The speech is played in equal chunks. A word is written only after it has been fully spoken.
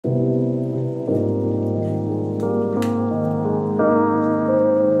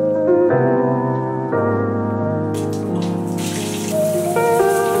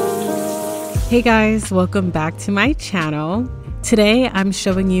Hey guys, welcome back to my channel. Today I'm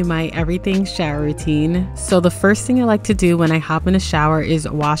showing you my everything shower routine. So the first thing I like to do when I hop in a shower is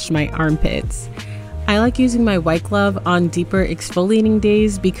wash my armpits. I like using my white glove on deeper exfoliating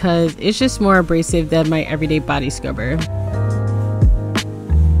days because it's just more abrasive than my everyday body scrubber.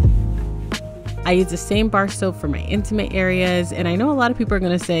 I use the same bar soap for my intimate areas, and I know a lot of people are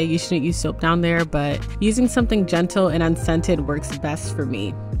going to say you shouldn't use soap down there, but using something gentle and unscented works best for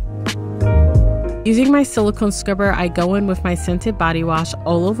me. Using my silicone scrubber, I go in with my scented body wash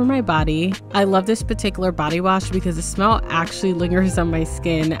all over my body. I love this particular body wash because the smell actually lingers on my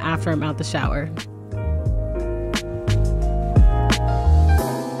skin after I'm out the shower.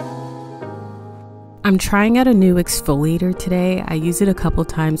 I'm trying out a new exfoliator today. I used it a couple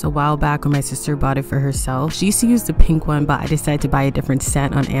times a while back when my sister bought it for herself. She used to use the pink one, but I decided to buy a different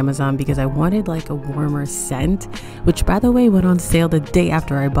scent on Amazon because I wanted like a warmer scent, which by the way went on sale the day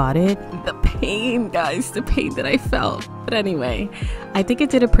after I bought it. The pain, guys, the pain that I felt. But anyway, I think it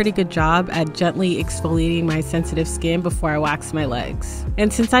did a pretty good job at gently exfoliating my sensitive skin before I wax my legs.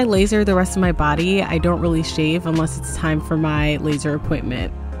 And since I laser the rest of my body, I don't really shave unless it's time for my laser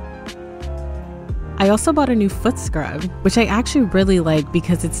appointment. I also bought a new foot scrub, which I actually really like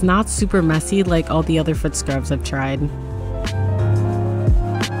because it's not super messy like all the other foot scrubs I've tried.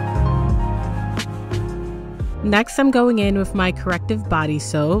 Next, I'm going in with my corrective body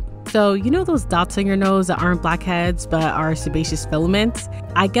soap. So you know those dots on your nose that aren't blackheads but are sebaceous filaments?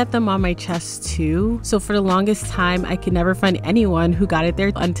 I get them on my chest too. So for the longest time, I could never find anyone who got it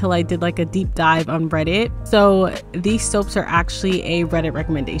there until I did like a deep dive on Reddit. So these soaps are actually a Reddit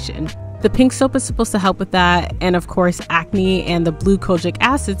recommendation. The pink soap is supposed to help with that, and of course acne, and the blue kojic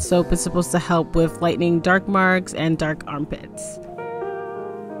acid soap is supposed to help with lightening dark marks and dark armpits.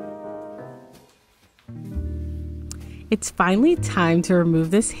 It's finally time to remove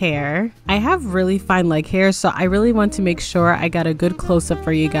this hair. I have really fine leg hair, so I really want to make sure I got a good close-up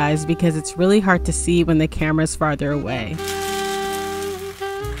for you guys because it's really hard to see when the camera's farther away.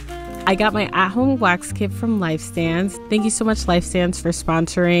 I got my at-home wax kit from LifeStance. Thank you so much, LifeStance, for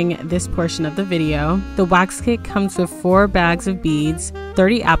sponsoring this portion of the video. The wax kit comes with 4 bags of beads,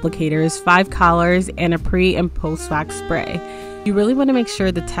 30 applicators, 5 collars, and a pre and post wax spray. You really want to make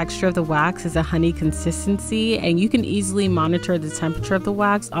sure the texture of the wax is a honey consistency, and you can easily monitor the temperature of the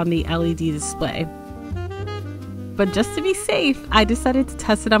wax on the LED display. But just to be safe, I decided to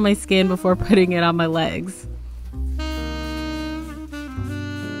test it on my skin before putting it on my legs.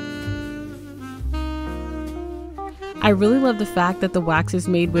 I really love the fact that the wax is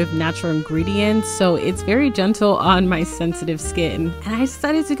made with natural ingredients, so it's very gentle on my sensitive skin. And I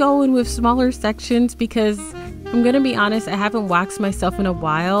decided to go in with smaller sections because I'm gonna be honest, I haven't waxed myself in a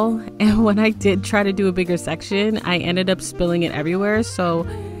while, and when I did try to do a bigger section, I ended up spilling it everywhere. So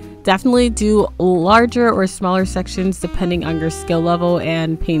definitely do larger or smaller sections depending on your skill level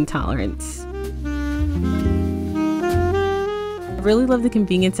and pain tolerance. I really love the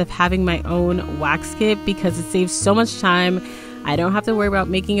convenience of having my own wax kit because it saves so much time. I don't have to worry about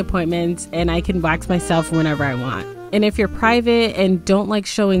making appointments, and I can wax myself whenever I want. And if you're private and don't like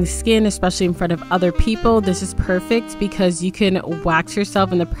showing skin, especially in front of other people, this is perfect because you can wax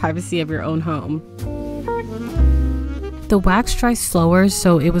yourself in the privacy of your own home. The wax dries slower,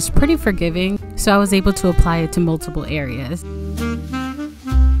 so it was pretty forgiving, so I was able to apply it to multiple areas.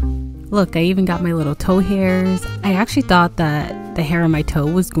 Look, I even got my little toe hairs. I actually thought that the hair on my toe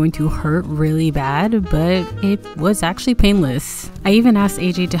was going to hurt really bad, but it was actually painless. I even asked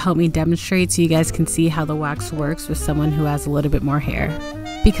AJ to help me demonstrate so you guys can see how the wax works with someone who has a little bit more hair.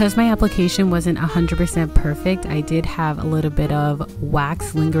 Because my application wasn't 100% perfect, I did have a little bit of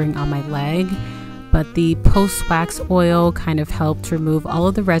wax lingering on my leg, but the post-wax oil kind of helped remove all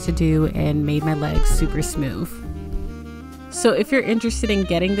of the residue and made my legs super smooth. So if you're interested in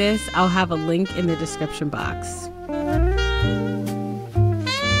getting this, I'll have a link in the description box.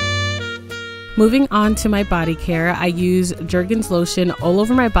 Moving on to my body care, I use Jergens lotion all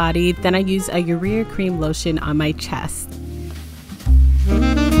over my body, then I use a urea cream lotion on my chest.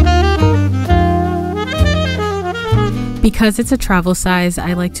 Because it's a travel size,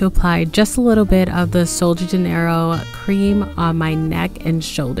 I like to apply just a little bit of the Sol de Janeiro cream on my neck and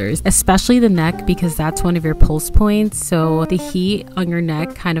shoulders, especially the neck because that's one of your pulse points, so the heat on your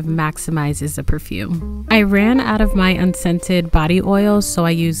neck kind of maximizes the perfume. I ran out of my unscented body oil, so I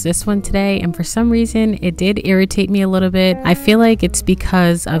used this one today, and for some reason it did irritate me a little bit. I feel like it's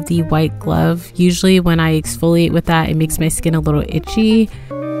because of the white glove. Usually when I exfoliate with that, it makes my skin a little itchy.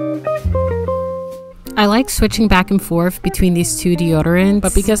 I like switching back and forth between these two deodorants,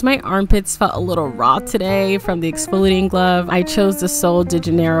 but because my armpits felt a little raw today from the exfoliating glove, I chose the Sol de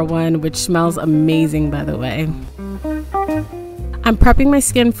Janeiro one, which smells amazing, by the way. I'm prepping my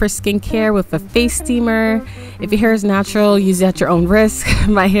skin for skincare with a face steamer. If your hair is natural, use it at your own risk.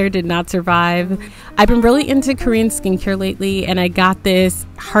 My hair did not survive. I've been really into Korean skincare lately, and I got this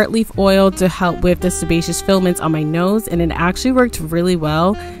heart leaf oil to help with the sebaceous filaments on my nose, and it actually worked really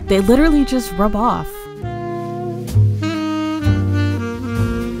well. They literally just rub off.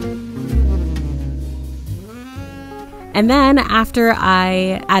 And then after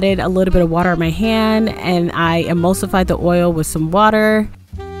I added a little bit of water on my hand and I emulsified the oil with some water.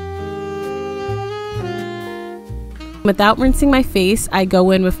 Without rinsing my face, I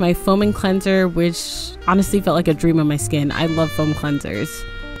go in with my foaming cleanser, which honestly felt like a dream on my skin. I love foam cleansers.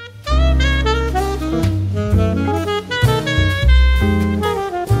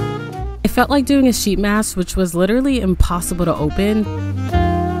 I felt like doing a sheet mask, which was literally impossible to open.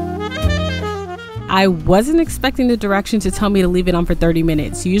 I wasn't expecting the direction to tell me to leave it on for 30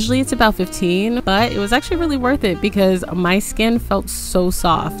 minutes. Usually it's about 15, but it was actually really worth it because my skin felt so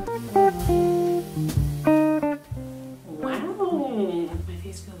soft. Wow, my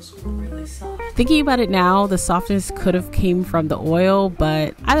face feels really soft. Thinking about it now, the softness could have came from the oil,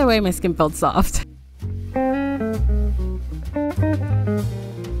 but either way, my skin felt soft.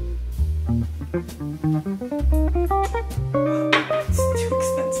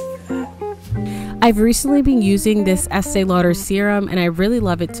 I've recently been using this Estee Lauder serum and I really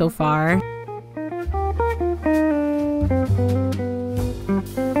love it so far.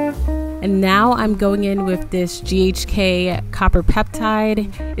 And now I'm going in with this GHK copper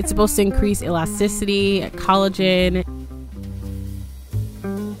peptide. It's supposed to increase elasticity, collagen.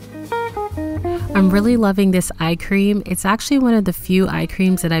 I'm really loving this eye cream. It's actually one of the few eye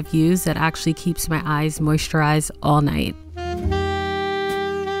creams that I've used that actually keeps my eyes moisturized all night.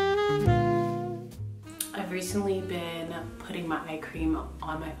 Recently been putting my eye cream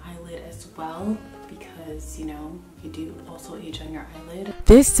on my eyelid as well because, you know, you do also age on your eyelid.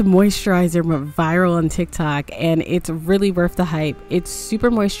 This moisturizer went viral on TikTok and it's really worth the hype. It's super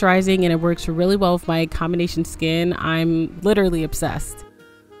moisturizing and it works really well with my combination skin. I'm literally obsessed.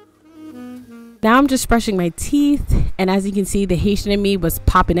 Now I'm just brushing my teeth, and as you can see, the Haitian in me was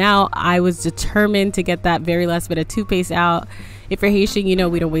popping out. I was determined to get that very last bit of toothpaste out. If you're Haitian, you know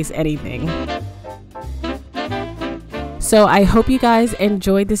we don't waste anything. So I hope you guys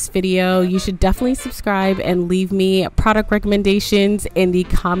enjoyed this video. You should definitely subscribe and leave me product recommendations in the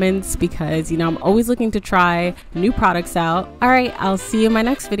comments because, you know, I'm always looking to try new products out. All right, I'll see you in my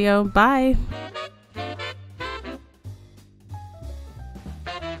next video. Bye.